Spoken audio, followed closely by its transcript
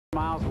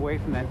miles away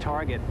from that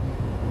target,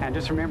 and I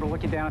just remember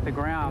looking down at the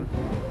ground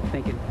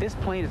thinking, this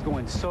plane is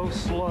going so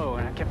slow,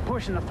 and I kept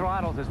pushing the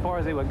throttles as far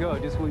as they would go,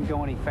 just wouldn't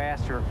go any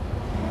faster.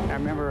 And I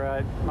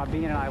remember my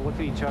Bean and I looked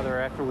at each other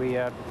after we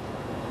had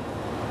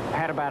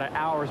about an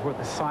hour's worth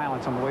of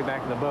silence on the way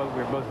back to the boat.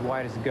 We were both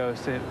white as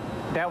ghosts.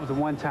 That was the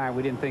one time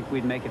we didn't think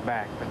we'd make it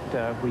back,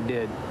 but we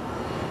did.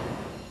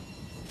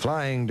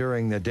 Flying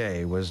during the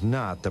day was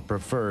not the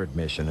preferred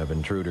mission of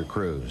Intruder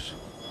crews.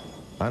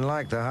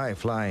 Unlike the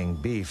high-flying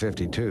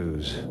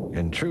B-52s,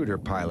 Intruder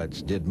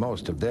pilots did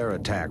most of their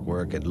attack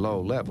work at low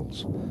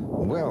levels,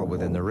 well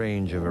within the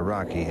range of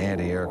Iraqi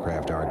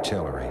anti-aircraft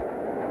artillery.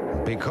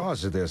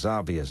 Because of this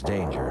obvious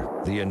danger,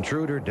 the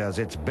Intruder does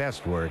its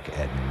best work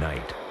at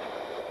night.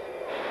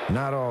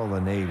 Not all the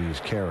Navy's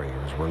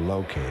carriers were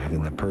located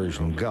in the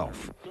Persian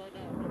Gulf.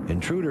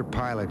 Intruder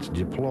pilots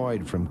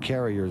deployed from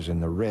carriers in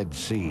the Red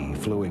Sea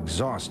flew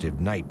exhaustive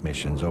night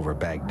missions over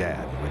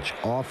Baghdad, which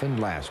often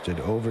lasted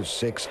over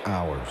 6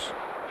 hours.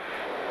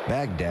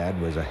 Baghdad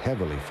was a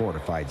heavily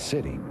fortified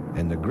city,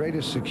 and the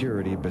greatest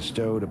security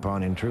bestowed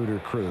upon Intruder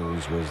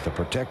crews was the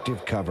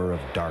protective cover of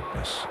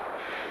darkness.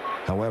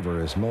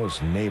 However, as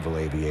most naval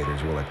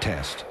aviators will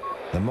attest,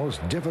 the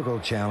most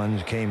difficult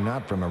challenge came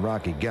not from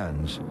Iraqi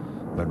guns,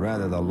 but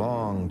rather the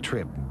long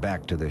trip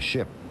back to the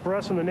ship. For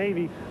us in the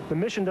Navy, the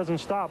mission doesn't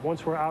stop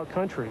once we're out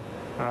country.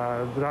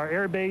 With our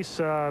air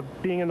base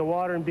being in the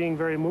water and being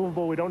very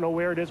movable, we don't know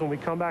where it is when we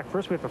come back.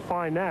 First, we have to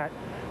find that.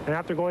 And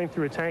after going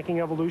through a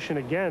tanking evolution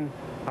again,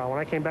 when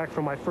I came back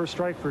from my first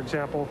strike, for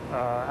example,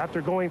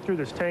 after going through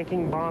this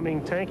tanking,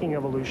 bombing, tanking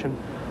evolution,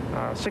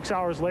 6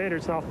 hours later,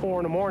 it's now 4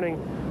 in the morning,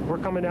 we're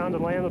coming down to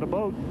land with a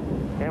boat,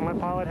 and my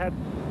pilot had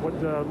what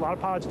a lot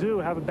of pilots do,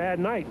 have a bad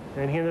night,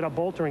 and he ended up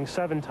boltering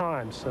 7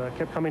 times.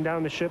 Kept coming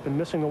down the ship and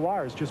missing the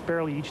wires just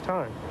barely each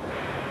time.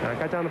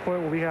 Got down to the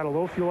point where we had a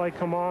low fuel light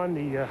come on,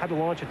 had to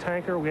launch a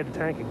tanker, we had to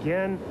tank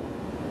again.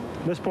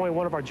 At this point,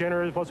 one of our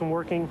generators wasn't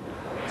working,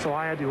 so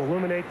I had to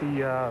illuminate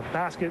the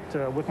basket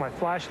with my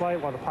flashlight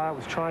while the pilot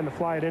was trying to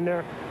fly it in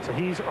there. So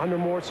he's under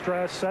more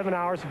stress. 7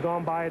 hours have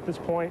gone by at this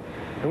point,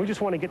 and we just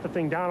want to get the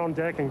thing down on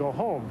deck and go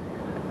home.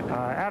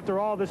 After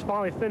all this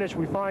finally finished,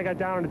 we finally got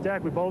down on the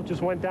deck. We both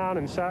just went down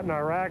and sat in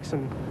our racks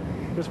and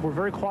just were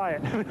very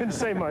quiet. Didn't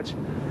say much.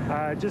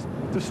 Just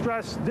the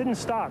stress didn't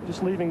stop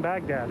just leaving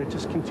Baghdad. It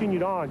just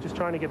continued on, just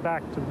trying to get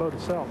back to the boat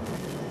itself.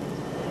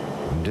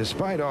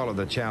 Despite all of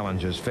the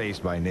challenges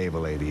faced by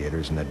naval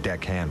aviators and the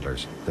deck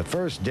handlers, the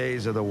first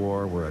days of the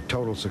war were a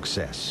total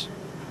success.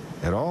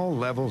 At all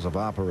levels of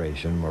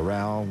operation,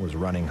 morale was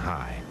running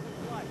high.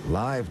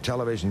 Live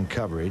television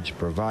coverage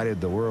provided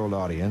the world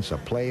audience a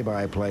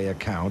play-by-play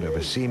account of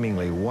a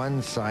seemingly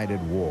one-sided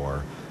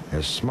war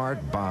as smart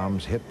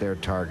bombs hit their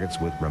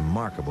targets with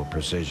remarkable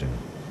precision.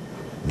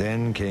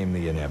 Then came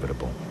the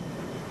inevitable.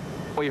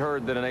 We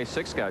heard that an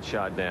A-6 got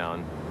shot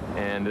down,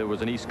 and it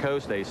was an East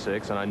Coast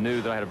A-6, and I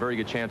knew that I had a very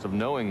good chance of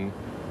knowing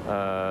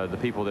the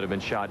people that had been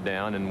shot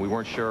down, and we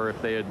weren't sure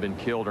if they had been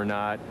killed or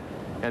not.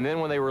 And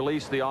then when they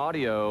released the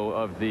audio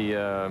of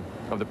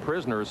the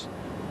prisoners,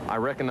 I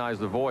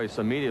recognized the voice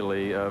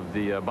immediately of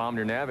the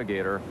bombardier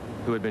navigator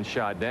who had been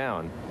shot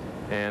down.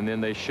 And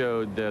then they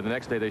showed, the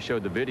next day they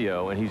showed the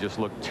video, and he just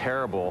looked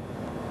terrible,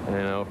 you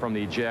know, from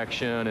the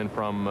ejection and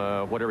from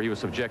whatever he was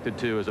subjected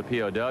to as a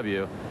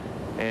POW.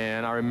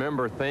 And I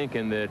remember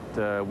thinking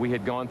that we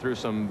had gone through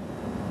some,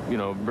 you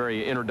know,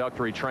 very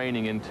introductory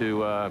training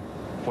into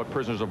what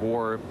prisoners of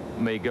war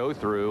may go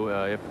through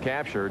if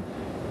captured.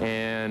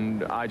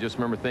 And I just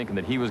remember thinking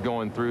that he was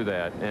going through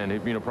that, and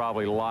you know,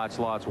 probably lots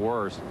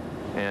worse.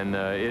 And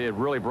it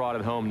really brought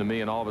it home to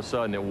me, and all of a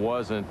sudden it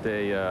wasn't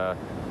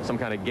some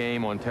kind of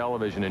game on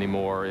television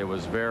anymore. It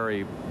was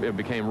it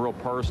became real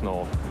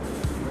personal.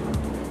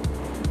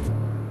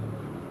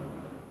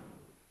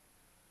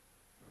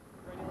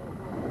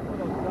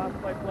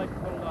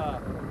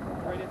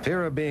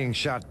 Fear of being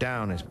shot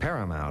down is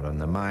paramount on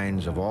the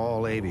minds of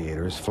all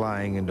aviators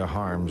flying into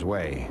harm's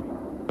way.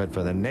 But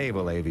for the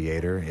naval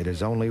aviator, it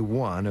is only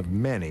one of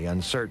many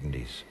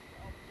uncertainties.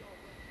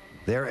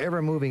 Their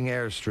ever-moving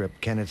airstrip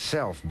can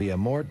itself be a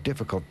more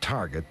difficult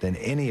target than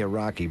any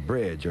Iraqi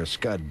bridge or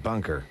Scud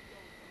bunker.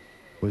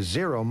 With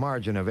zero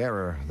margin of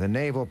error, the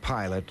naval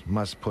pilot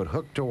must put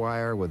hook to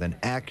wire with an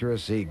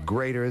accuracy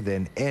greater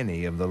than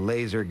any of the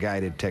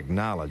laser-guided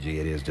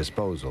technology at his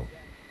disposal.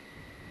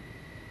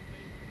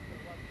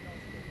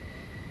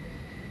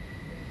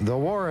 The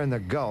war in the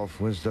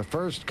Gulf was the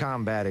first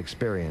combat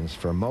experience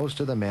for most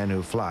of the men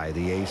who fly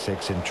the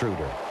A-6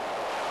 Intruder.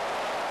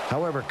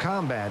 However,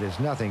 combat is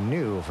nothing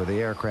new for the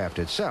aircraft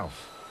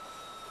itself.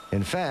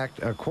 In fact,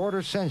 a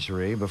quarter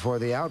century before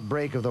the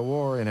outbreak of the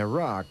war in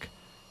Iraq,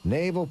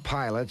 naval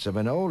pilots of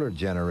an older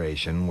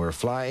generation were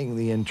flying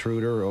the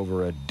Intruder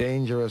over a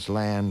dangerous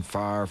land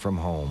far from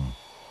home.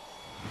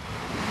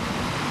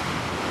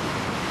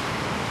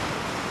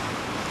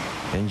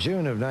 In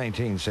June of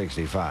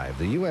 1965,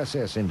 the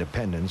USS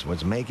Independence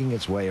was making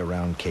its way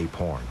around Cape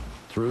Horn,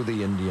 through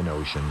the Indian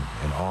Ocean,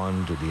 and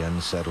on to the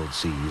unsettled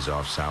seas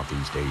off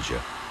Southeast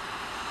Asia.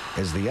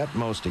 As the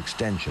utmost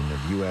extension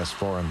of U.S.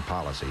 foreign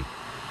policy,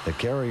 the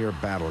carrier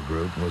battle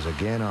group was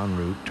again en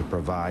route to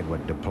provide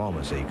what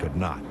diplomacy could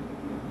not.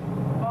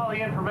 All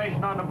the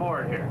information on the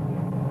board here.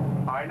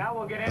 All right, now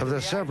we'll get into Of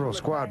the several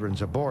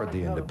squadrons aboard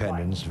the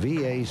Independence,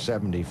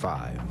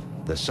 VA-75,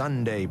 the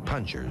Sunday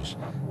Punchers,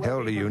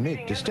 held a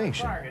unique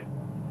distinction.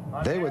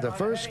 They were the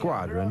first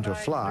squadron to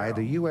fly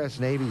the U.S.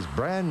 Navy's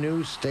brand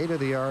new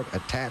state-of-the-art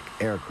attack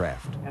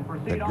aircraft,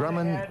 the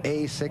Grumman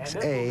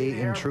A-6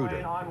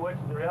 Intruder.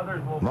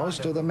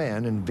 Most of the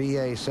men in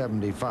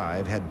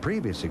VA-75 had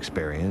previous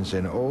experience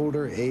in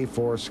older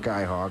A-4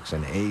 Skyhawks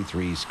and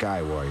A-3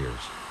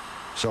 Skywarriors.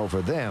 So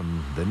for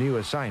them, the new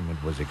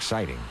assignment was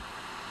exciting.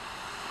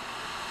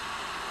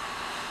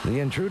 The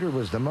Intruder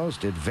was the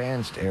most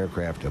advanced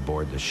aircraft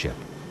aboard the ship.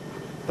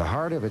 The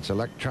heart of its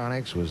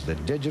electronics was the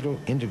digital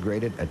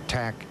integrated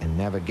attack and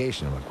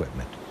navigational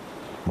equipment,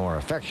 more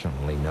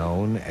affectionately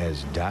known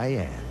as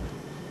Diane.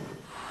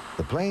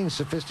 The plane's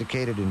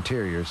sophisticated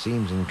interior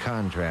seems in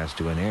contrast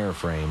to an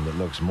airframe that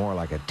looks more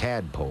like a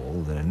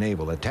tadpole than a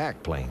naval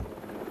attack plane.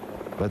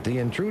 But the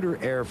Intruder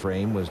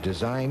airframe was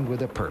designed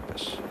with a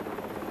purpose: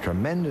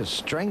 tremendous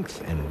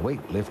strength and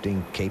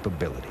weightlifting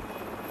capability.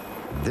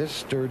 This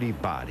sturdy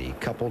body,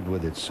 coupled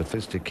with its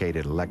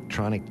sophisticated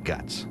electronic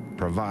guts,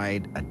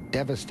 provide a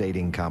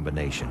devastating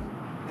combination.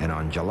 And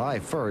on July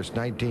 1st,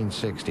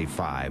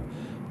 1965,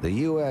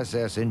 the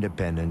USS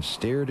Independence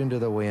steered into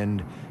the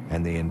wind,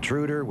 and the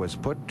Intruder was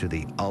put to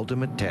the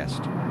ultimate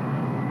test.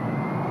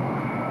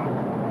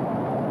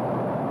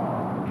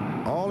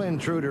 All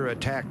Intruder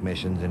attack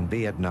missions in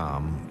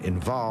Vietnam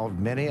involved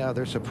many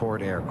other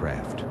support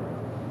aircraft.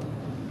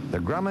 The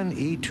Grumman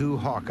E-2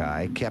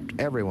 Hawkeye kept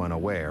everyone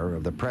aware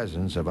of the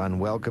presence of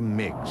unwelcome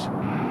MiGs.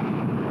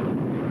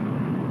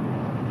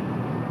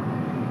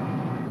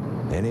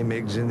 Any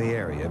MiGs in the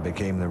area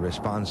became the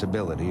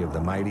responsibility of the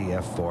mighty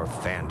F-4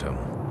 Phantom.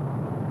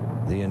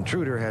 The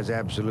Intruder has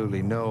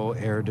absolutely no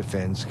air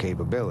defense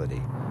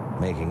capability,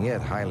 making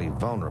it highly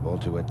vulnerable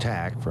to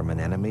attack from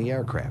an enemy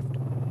aircraft.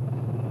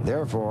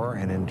 Therefore,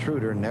 an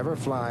Intruder never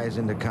flies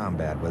into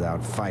combat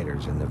without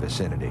fighters in the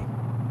vicinity.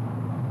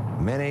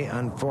 Many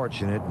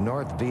unfortunate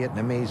North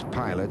Vietnamese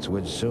pilots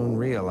would soon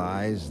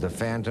realize the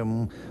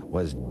Phantom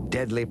was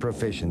deadly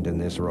proficient in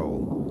this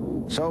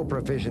role. So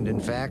proficient, in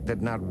fact,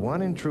 that not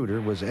one Intruder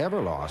was ever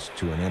lost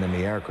to an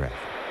enemy aircraft.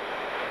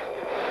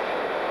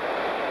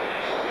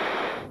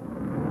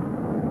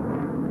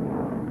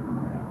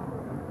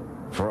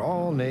 For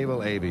all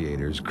naval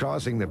aviators,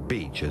 crossing the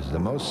beach is the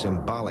most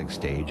symbolic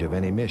stage of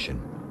any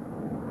mission.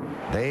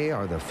 They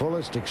are the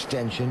fullest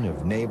extension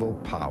of naval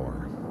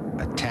power,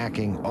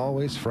 attacking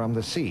always from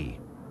the sea.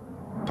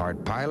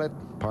 Part pilot,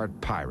 part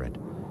pirate,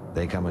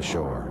 they come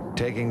ashore,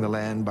 taking the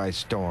land by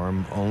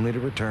storm, only to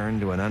return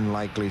to an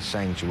unlikely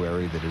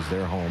sanctuary that is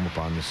their home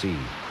upon the sea.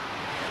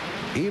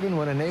 Even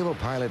when a naval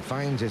pilot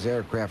finds his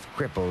aircraft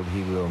crippled,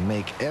 he will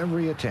make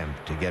every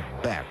attempt to get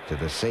back to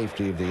the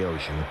safety of the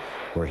ocean,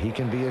 where he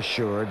can be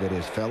assured that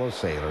his fellow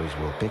sailors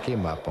will pick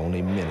him up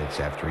only minutes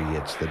after he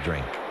hits the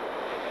drink.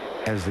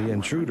 As the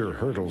Intruder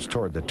hurtles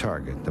toward the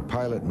target, the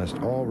pilot must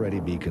already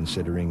be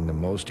considering the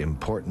most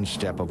important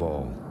step of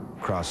all: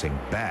 crossing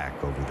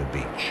back over the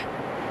beach.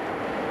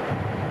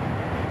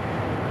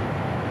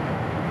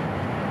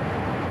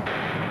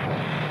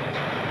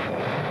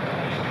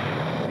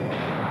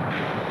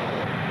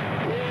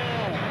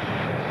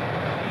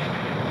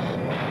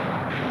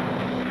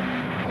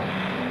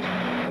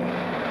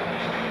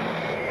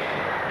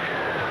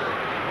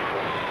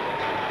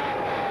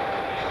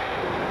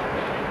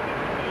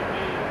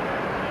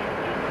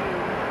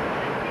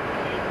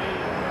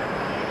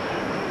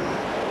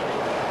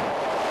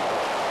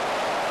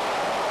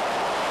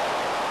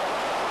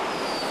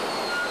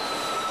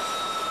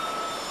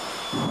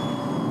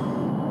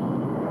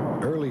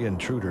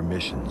 Intruder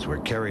missions were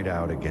carried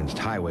out against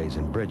highways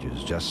and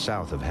bridges just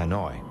south of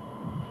Hanoi.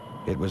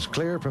 It was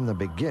clear from the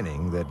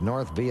beginning that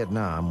North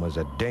Vietnam was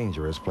a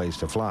dangerous place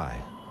to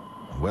fly.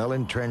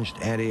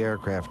 Well-entrenched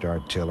anti-aircraft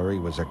artillery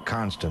was a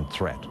constant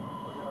threat,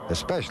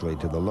 especially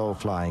to the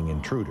low-flying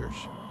Intruders.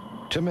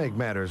 To make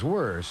matters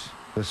worse,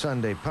 the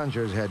Sunday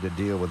Punchers had to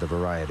deal with a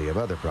variety of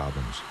other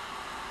problems.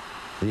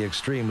 The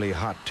extremely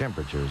hot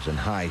temperatures and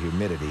high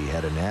humidity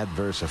had an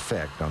adverse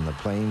effect on the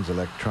plane's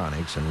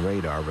electronics and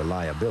radar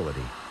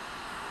reliability.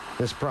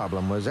 This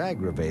problem was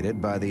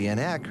aggravated by the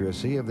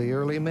inaccuracy of the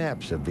early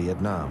maps of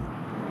Vietnam.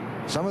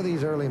 Some of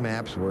these early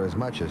maps were as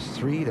much as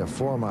 3 to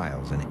 4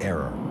 miles in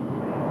error.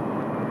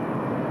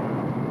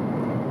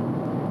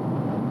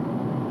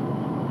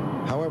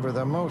 However,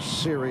 the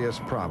most serious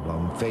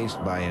problem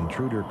faced by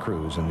Intruder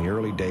crews in the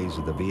early days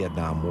of the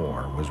Vietnam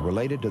War was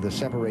related to the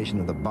separation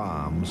of the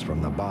bombs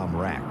from the bomb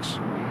racks.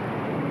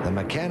 The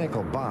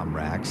mechanical bomb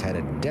racks had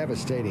a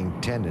devastating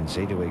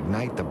tendency to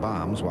ignite the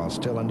bombs while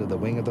still under the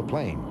wing of the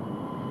plane.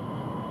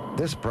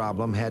 This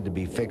problem had to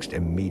be fixed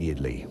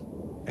immediately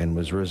and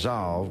was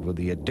resolved with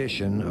the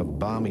addition of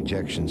bomb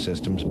ejection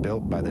systems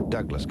built by the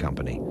Douglas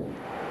Company,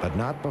 but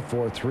not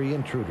before 3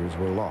 Intruders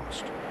were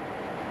lost.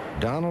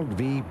 Donald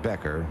V.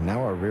 Becker,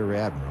 now a rear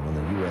admiral in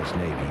the U.S.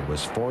 Navy,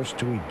 was forced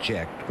to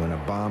eject when a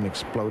bomb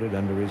exploded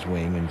under his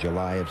wing in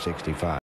July of '65.